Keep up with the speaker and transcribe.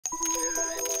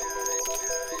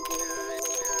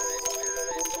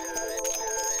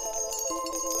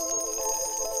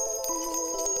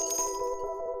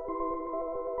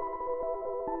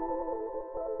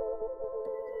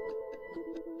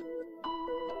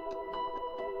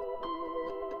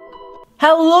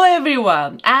Hello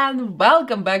everyone and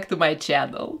welcome back to my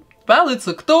channel. Well, it's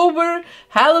October,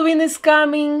 Halloween is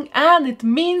coming and it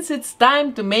means it's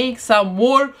time to make some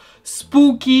more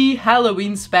spooky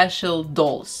Halloween special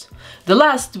dolls. The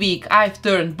last week I've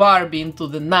turned Barbie into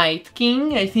the Night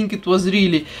King. I think it was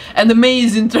really an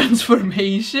amazing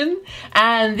transformation.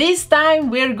 And this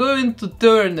time we're going to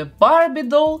turn a Barbie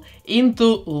doll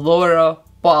into Laura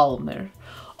Palmer.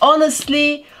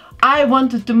 Honestly, I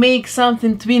wanted to make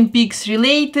something Twin Peaks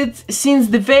related since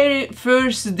the very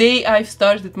first day I've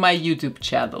started my YouTube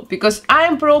channel, because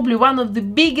I'm probably one of the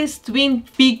biggest Twin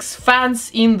Peaks fans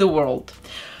in the world.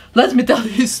 Let me tell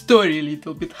you a story a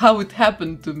little bit, how it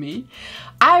happened to me.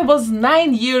 I was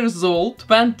 9 years old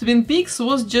when Twin Peaks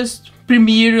was just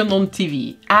premiering on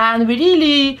TV, and we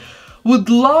really would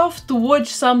love to watch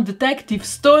some detective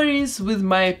stories with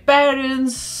my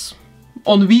parents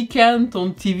on weekend,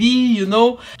 on TV, you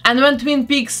know. And when Twin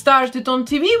Peaks started on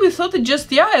TV, we thought it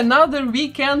just, yeah, another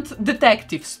weekend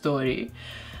detective story.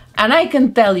 And I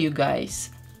can tell you guys,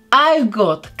 I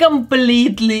got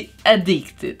completely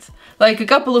addicted. Like a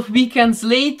couple of weekends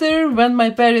later, when my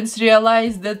parents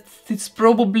realized that it's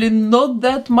probably not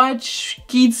that much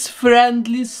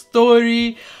kids-friendly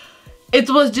story, it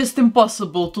was just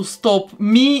impossible to stop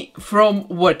me from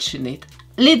watching it.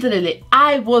 Literally,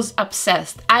 I was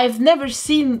obsessed. I've never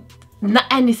seen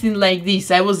anything like this.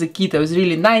 I was a kid, I was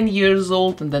really 9 years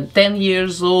old and then 10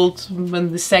 years old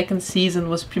when the second season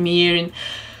was premiering.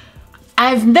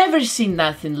 I've never seen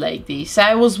nothing like this.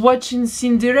 I was watching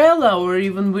Cinderella, or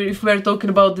even if we're talking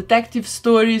about detective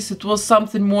stories, it was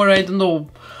something more, I don't know,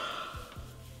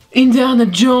 Indiana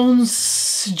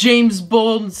Jones, James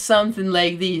Bond, something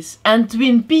like this. And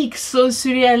Twin Peaks, so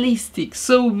surrealistic,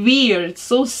 so weird,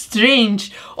 so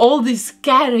strange. All these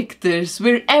characters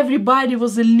where everybody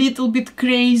was a little bit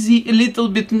crazy, a little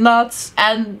bit nuts,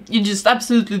 and you just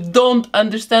absolutely don't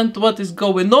understand what is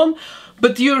going on,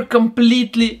 but you're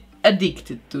completely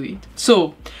addicted to it.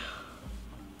 So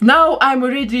now I'm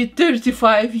already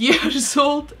 35 years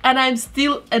old and I'm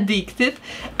still addicted,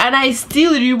 and I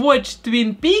still rewatch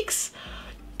Twin Peaks,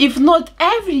 if not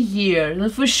every year, then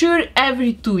for sure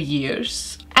every 2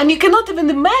 years. And you cannot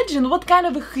even imagine what kind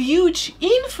of a huge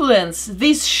influence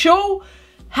this show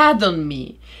had on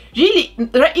me. Really,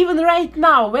 even right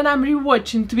now when I'm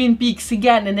rewatching Twin Peaks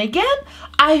again and again,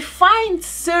 I find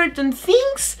certain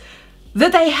things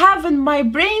that I have in my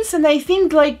brains and I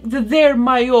think like that they're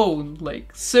my own,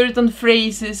 like certain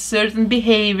phrases, certain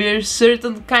behaviors,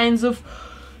 certain kinds of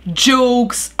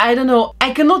jokes, I don't know,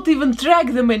 I cannot even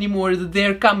track them anymore that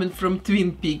they're coming from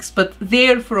Twin Peaks, but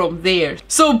they're from there.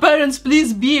 So parents,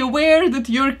 please be aware that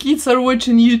your kids are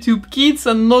watching YouTube Kids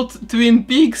and not Twin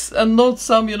Peaks and not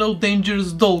some, you know,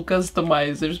 dangerous doll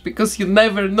customizers, because you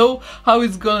never know how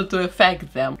it's gonna to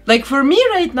affect them. Like for me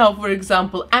right now, for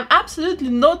example, I'm absolutely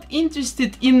not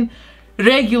interested in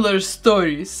regular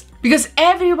stories, because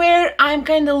everywhere I'm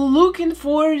kind of looking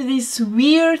for this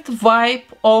weird vibe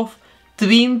of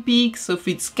Twin Peaks, of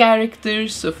its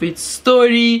characters, of its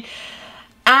story.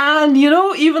 And you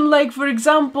know, even like for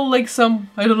example, like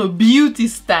some, I don't know, beauty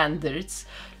standards,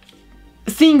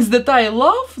 things that I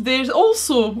love, there's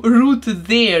also rooted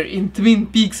there in Twin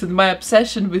Peaks and my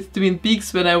obsession with Twin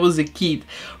Peaks when I was a kid.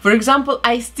 For example,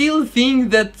 I still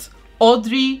think that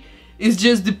Audrey is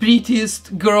just the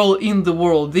prettiest girl in the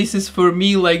world. This is for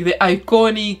me like the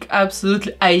iconic,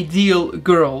 absolutely ideal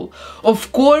girl.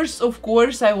 Of course,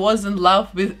 I was in love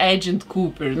with Agent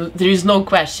Cooper. There is no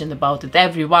question about it.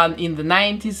 Everyone in the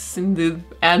 90s, in the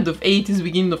end of 80s,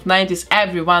 beginning of 90s,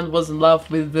 everyone was in love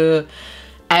with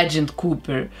Agent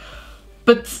Cooper.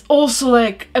 But also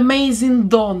like Amazing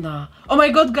Donna. Oh my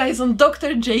god guys, on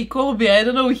Dr. Jacoby, I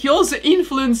don't know, he also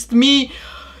influenced me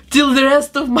till the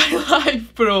rest of my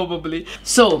life, probably.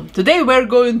 So, today we're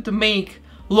going to make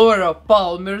Laura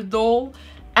Palmer doll,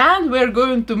 and we're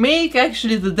going to make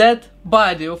actually the dead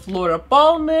body of Laura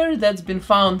Palmer that's been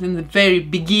found in the very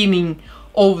beginning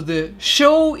of the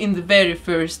show, in the very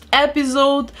first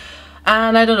episode.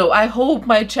 And I don't know, I hope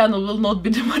my channel will not be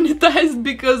demonetized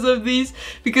because of this,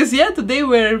 because yeah, today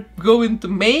we're going to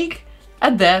make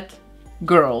a dead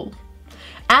girl.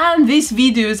 And this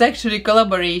video is actually a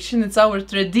collaboration, it's our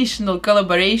traditional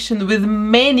collaboration with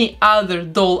many other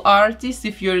doll artists.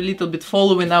 If you're a little bit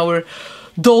following our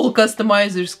doll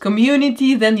customizers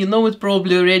community, then you know it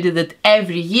probably already that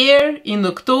every year in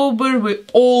October we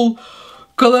all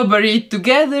collaborate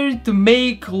together to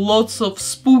make lots of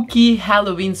spooky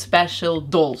Halloween special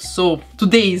dolls. So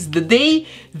today is the day,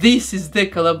 this is the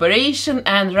collaboration,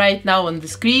 and right now on the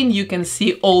screen you can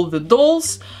see all the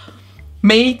dolls.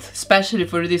 made especially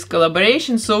for this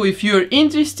collaboration. So if you're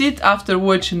interested after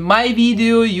watching my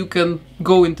video, you can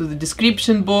go into the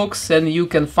description box and you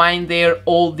can find there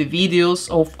all the videos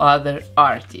of other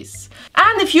artists.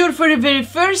 And if you're for the very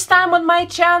first time on my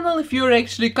channel, if you're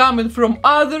actually coming from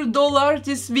other doll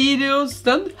artist videos,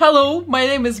 then hello, my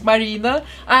name is Marina.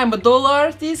 I'm a doll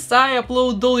artist. I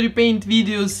upload doll repaint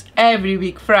videos every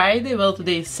week Friday. Well,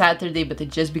 today is Saturday, but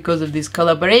it's just because of this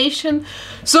collaboration.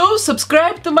 So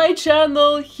subscribe to my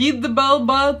channel, hit the bell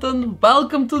button,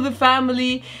 welcome to the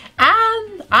family,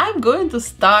 and I'm going to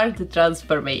start the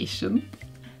transformation.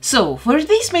 So, for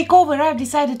this makeover I've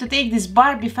decided to take this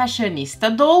Barbie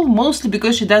Fashionista doll, mostly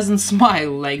because she doesn't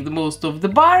smile like the most of the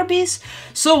Barbies,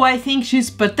 so I think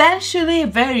she's potentially a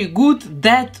very good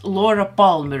dead Laura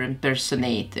Palmet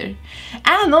impersonator.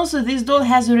 And also this doll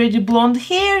has already blonde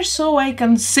hair, so I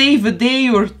can save a day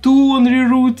or two on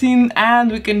rerooting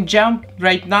and we can jump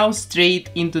right now straight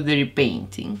into the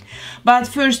repainting. But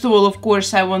first of all, of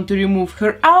course, I want to remove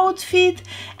her outfit,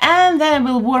 and then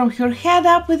I will warm her head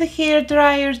up with a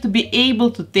hairdryer to be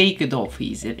able to take it off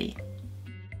easily.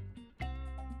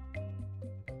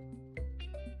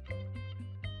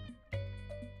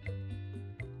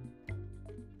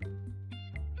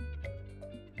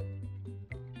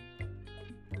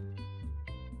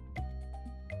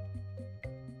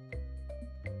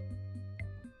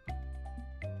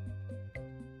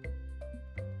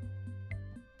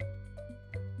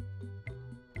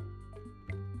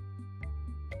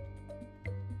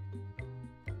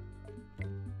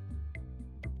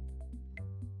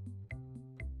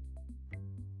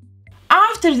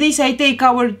 After this I take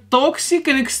our toxic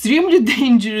and extremely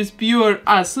dangerous pure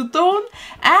acetone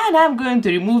and I'm going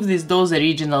to remove this doll's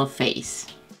original face.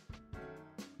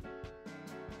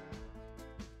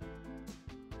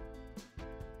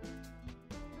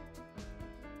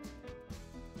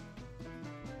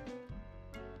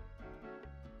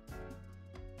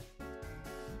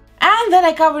 And then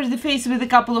I cover the face with a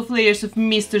couple of layers of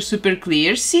Mr. Super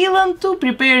Clear sealant to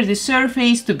prepare the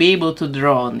surface to be able to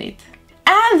draw on it.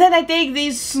 And then I take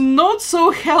these not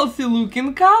so healthy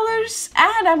looking colors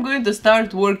and I'm going to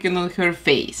start working on her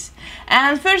face.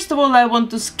 And first of all I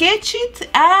want to sketch it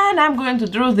and I'm going to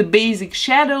draw the basic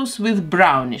shadows with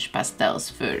brownish pastels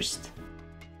first.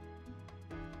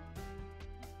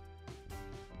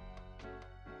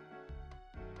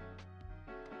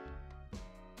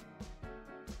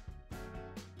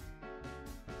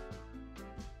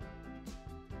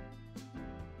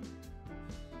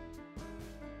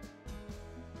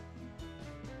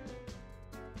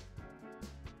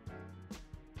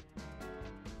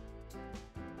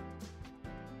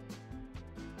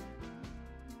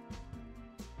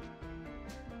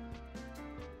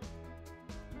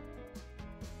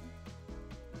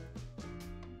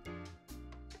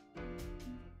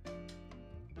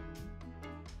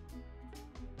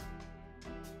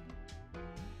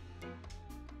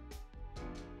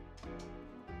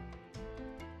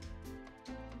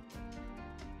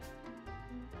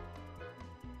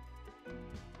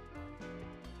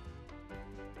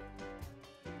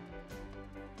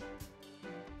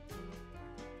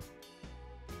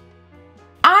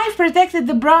 I've protected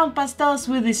the brown pastels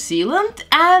with the sealant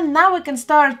and now I can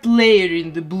start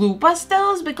layering the blue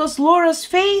pastels because Laura's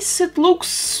face, it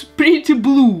looks pretty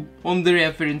blue on the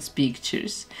reference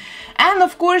pictures. And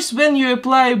of course when you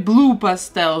apply blue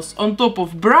pastels on top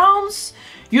of browns,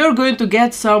 you're going to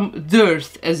get some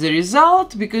dirt as a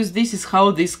result, because this is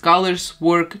how these colors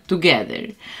work together.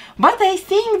 But I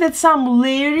think that some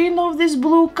layering of this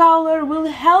blue color will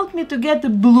help me to get a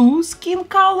blue skin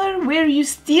color where you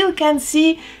still can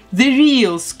see the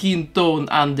real skin tone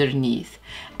underneath.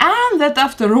 And that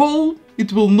after all,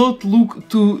 it will not look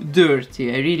too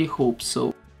dirty. I really hope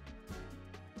so.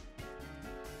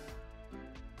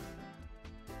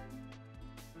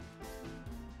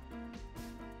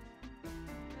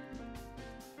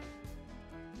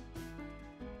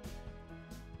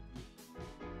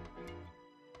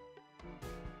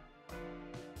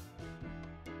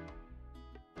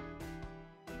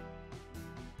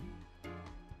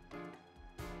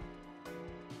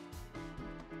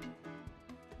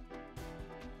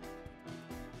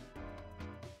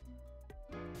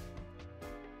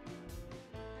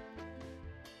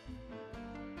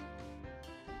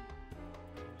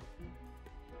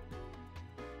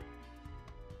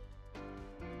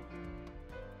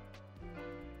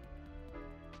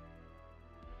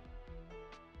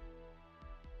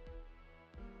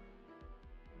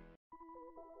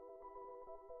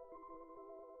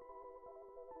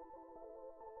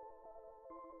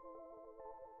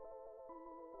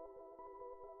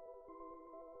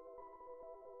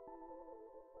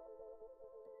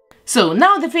 So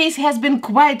now the face has been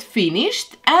quite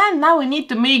finished, and now we need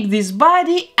to make this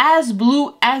body as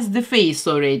blue as the face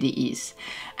already is.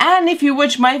 And if you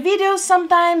watch my videos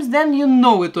sometimes, then you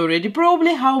know it already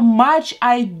probably how much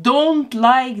I don't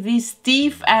like these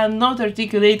stiff and not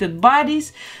articulated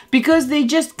bodies, because they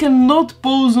just cannot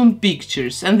pose on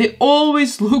pictures and they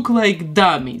always look like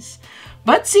dummies.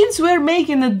 But since we're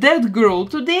making a dead girl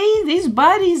today, this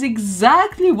body is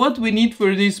exactly what we need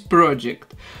for this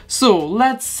project. So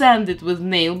let's sand it with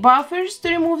nail buffers to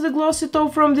remove the glossy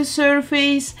top from the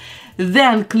surface,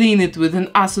 then clean it with an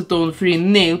acetone-free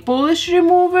nail polish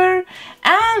remover,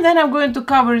 and then I'm going to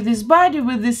cover this body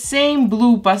with the same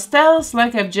blue pastels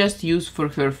like I've just used for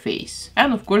her face.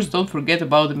 And of course don't forget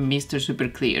about the Mr. Super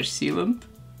Clear sealant.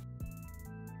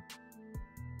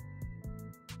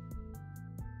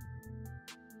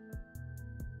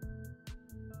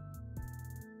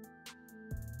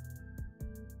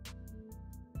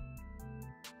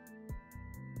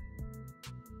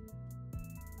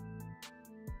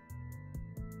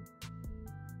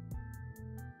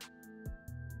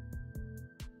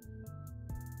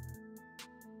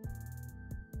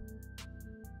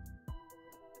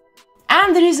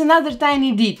 And there is another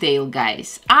tiny detail,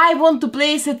 guys. I want to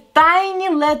place a tiny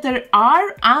letter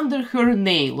R under her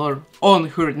nail, or on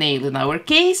her nail in our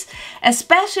case,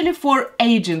 especially for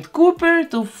Agent Cooper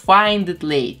to find it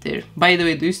later. By the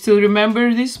way, do you still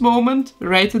remember this moment?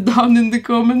 Write it down in the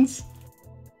comments.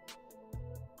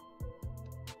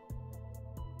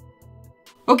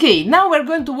 Okay, now we're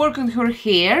going to work on her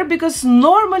hair, because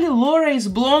normally Laura is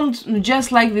blonde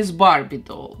just like this Barbie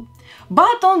doll.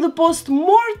 But on the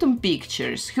post-mortem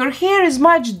pictures, her hair is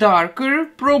much darker,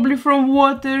 probably from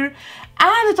water,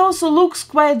 and it also looks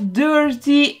quite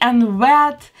dirty and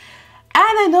wet.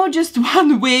 And I know just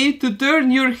one way to turn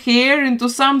your hair into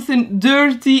something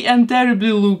dirty and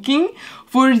terribly looking.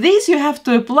 For this you have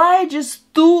to apply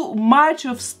just too much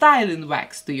of styling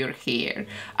wax to your hair.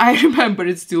 I remember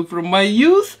it still from my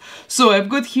youth, so I've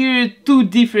got here two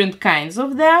different kinds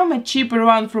of them, a cheaper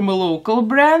one from a local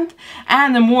brand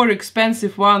and a more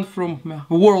expensive one from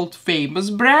a world famous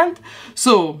brand.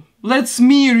 So let's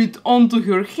smear it onto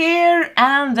her hair,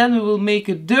 and then we will make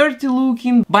it dirty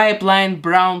looking by applying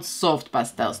brown soft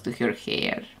pastels to her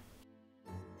hair.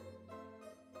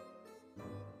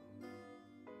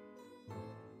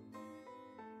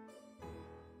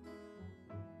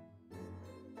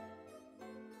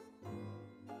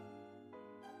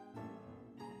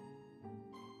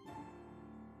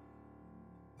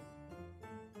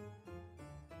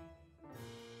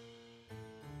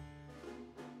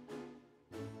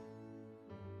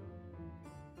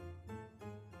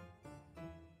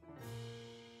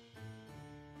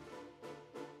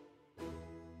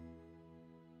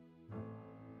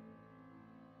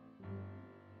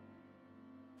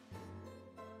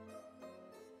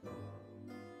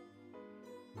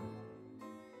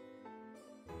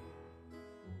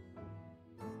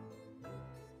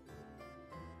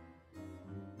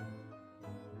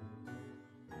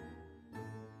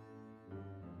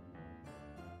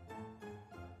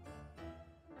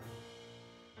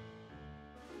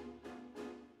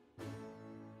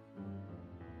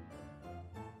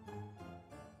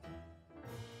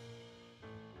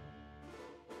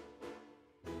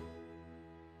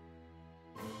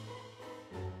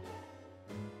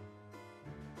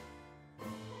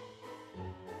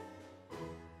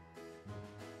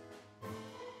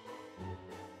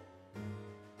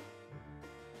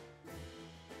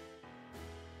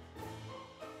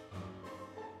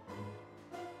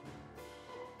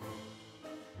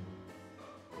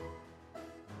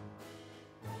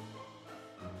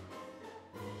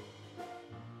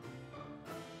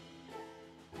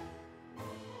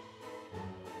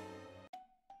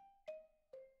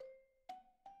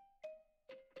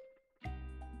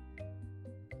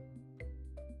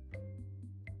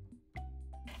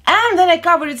 And then I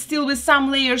cover it still with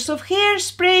some layers of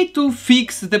hairspray to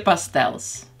fix the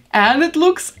pastels. And it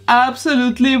looks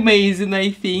absolutely amazing,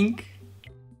 I think.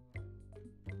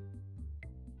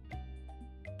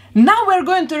 Now we're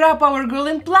going to wrap our girl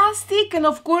in plastic, and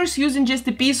of course using just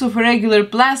a piece of regular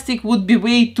plastic would be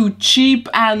way too cheap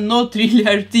and not really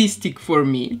artistic for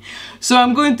me. So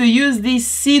I'm going to use this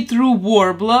see-through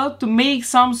warbler to make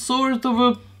some sort of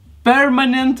a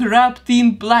permanent wrapped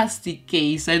in plastic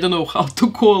case. I don't know how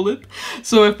to call it.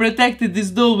 So I protected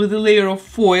this doll with a layer of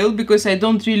foil because I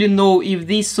don't really know if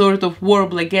this sort of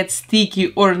warbler gets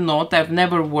sticky or not. I've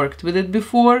never worked with it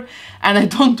before and I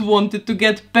don't want it to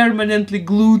get permanently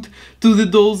glued to the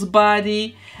doll's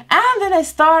body. And then I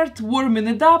start warming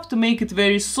it up to make it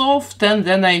very soft, and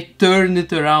then I turn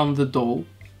it around the doll.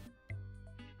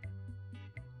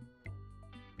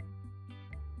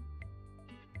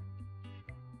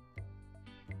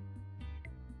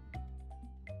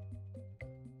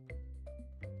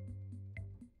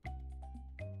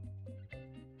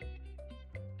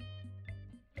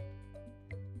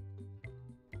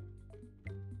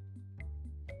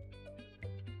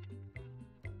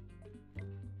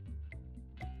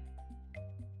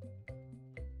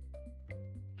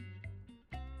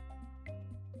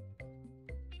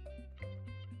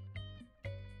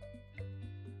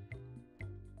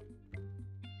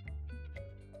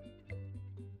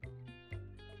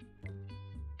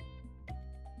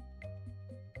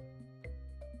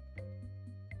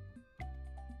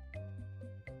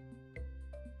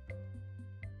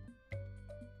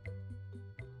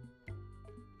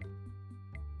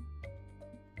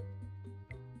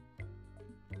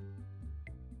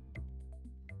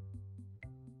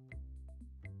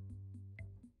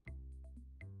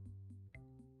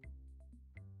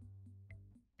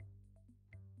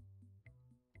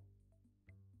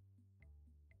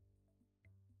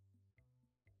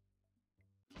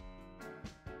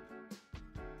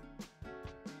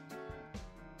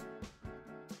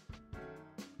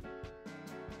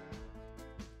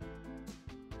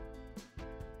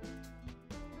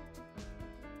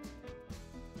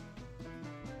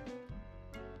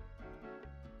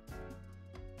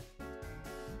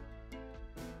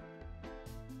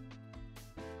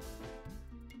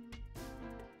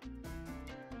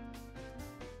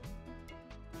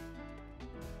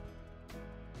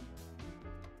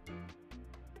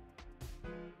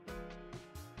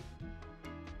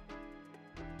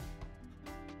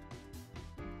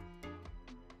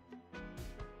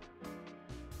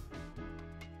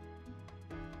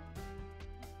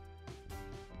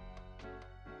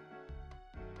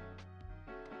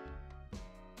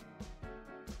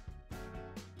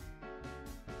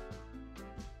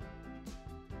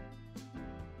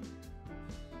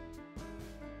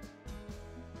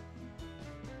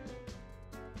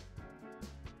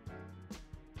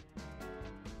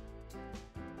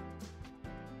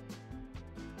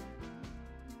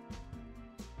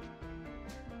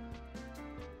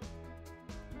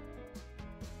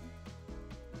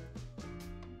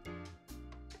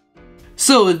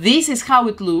 So this is how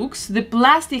it looks. The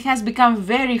plastic has become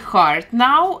very hard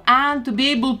now, and to be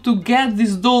able to get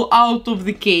this doll out of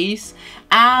the case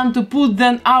and to put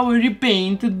then our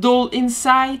repainted doll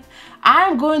inside,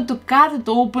 I'm going to cut it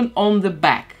open on the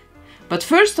back. But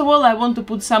first of all, I want to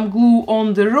put some glue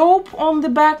on the rope on the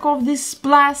back of this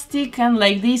plastic, and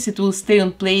like this it will stay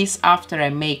in place after I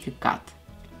make a cut.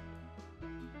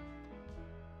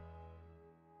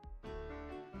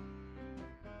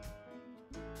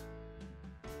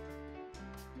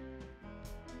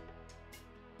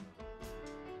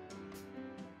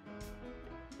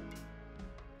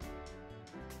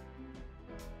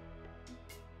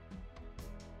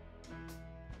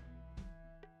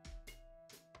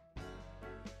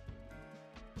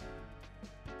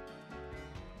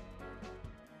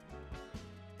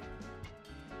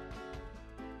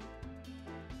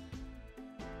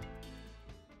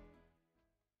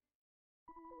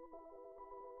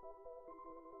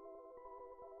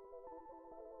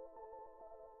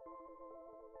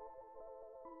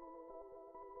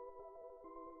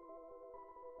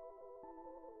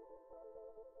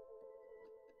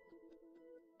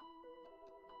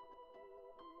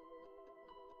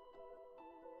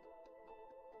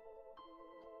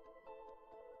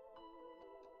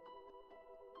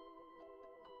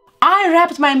 I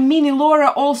wrapped my mini Laura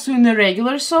also in a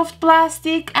regular soft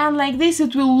plastic, and like this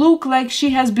it will look like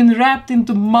she has been wrapped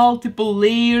into multiple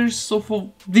layers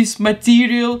of this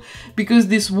material, because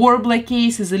this warbler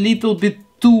case is a little bit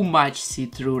too much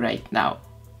see-through right now.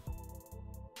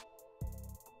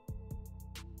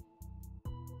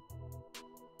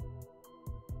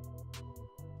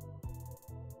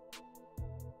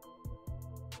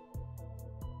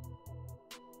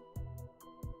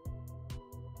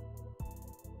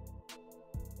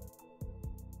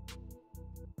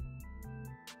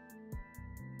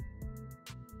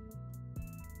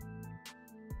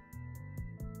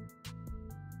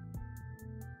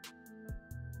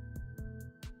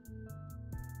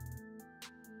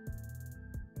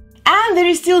 And there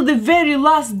is still the very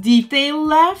last detail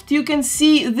left. You can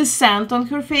see the sand on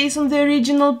her face on the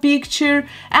original picture,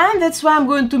 and that's why I'm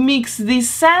going to mix this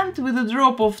sand with a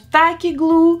drop of tacky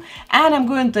glue, and I'm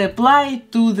going to apply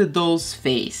it to the doll's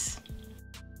face.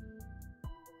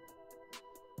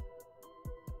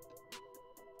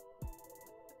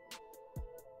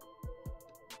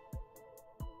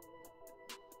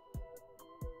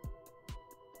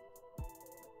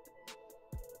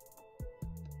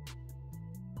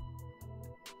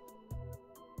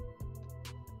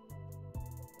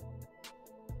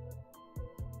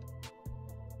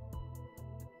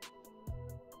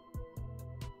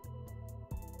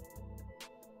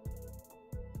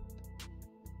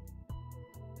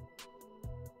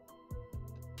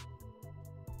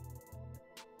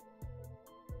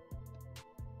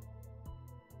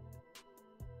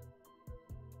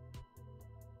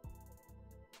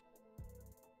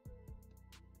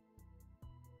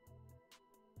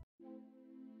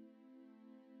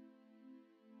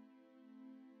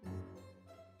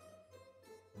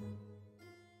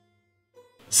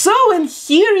 So, and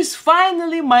here is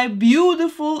finally my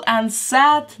beautiful and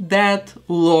sad dead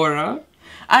Laura.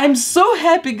 I'm so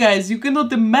happy, guys, you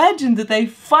cannot imagine that I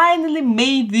finally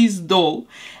made this doll.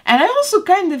 And I also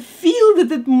kind of feel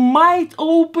that it might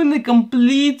open a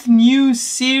complete new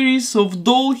series of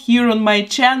doll here on my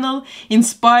channel,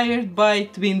 inspired by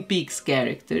Twin Peaks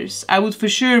characters. I would for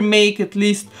sure make at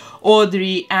least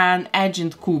Audrey and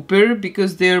Agent Cooper,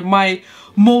 because they're my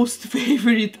most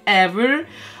favorite ever.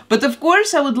 But of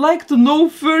course, I would like to know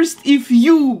first if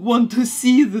you want to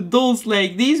see the dolls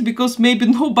like this, because maybe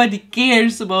nobody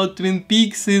cares about Twin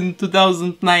Peaks in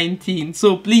 2019.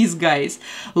 So please, guys,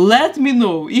 let me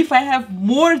know if I have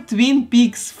more Twin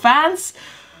Peaks fans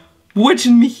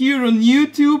watching me here on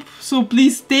YouTube. So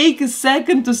please take a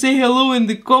second to say hello in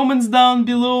the comments down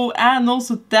below, and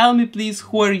also tell me please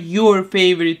who are your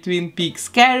favorite Twin Peaks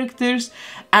characters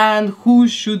and who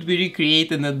should we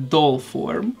recreate in a doll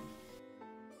form.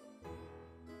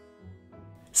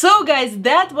 So guys,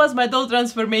 that was my doll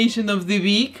transformation of the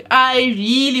week. I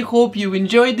really hope you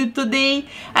enjoyed it today,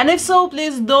 and if so,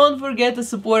 please don't forget to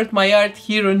support my art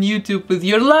here on YouTube with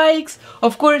your likes.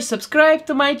 Of course, subscribe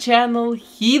to my channel,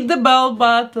 hit the bell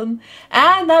button,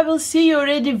 and I will see you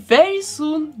already very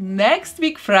soon, next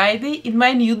week Friday, in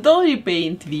my new doll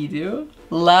repaint video.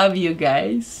 Love you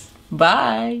guys.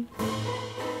 Bye!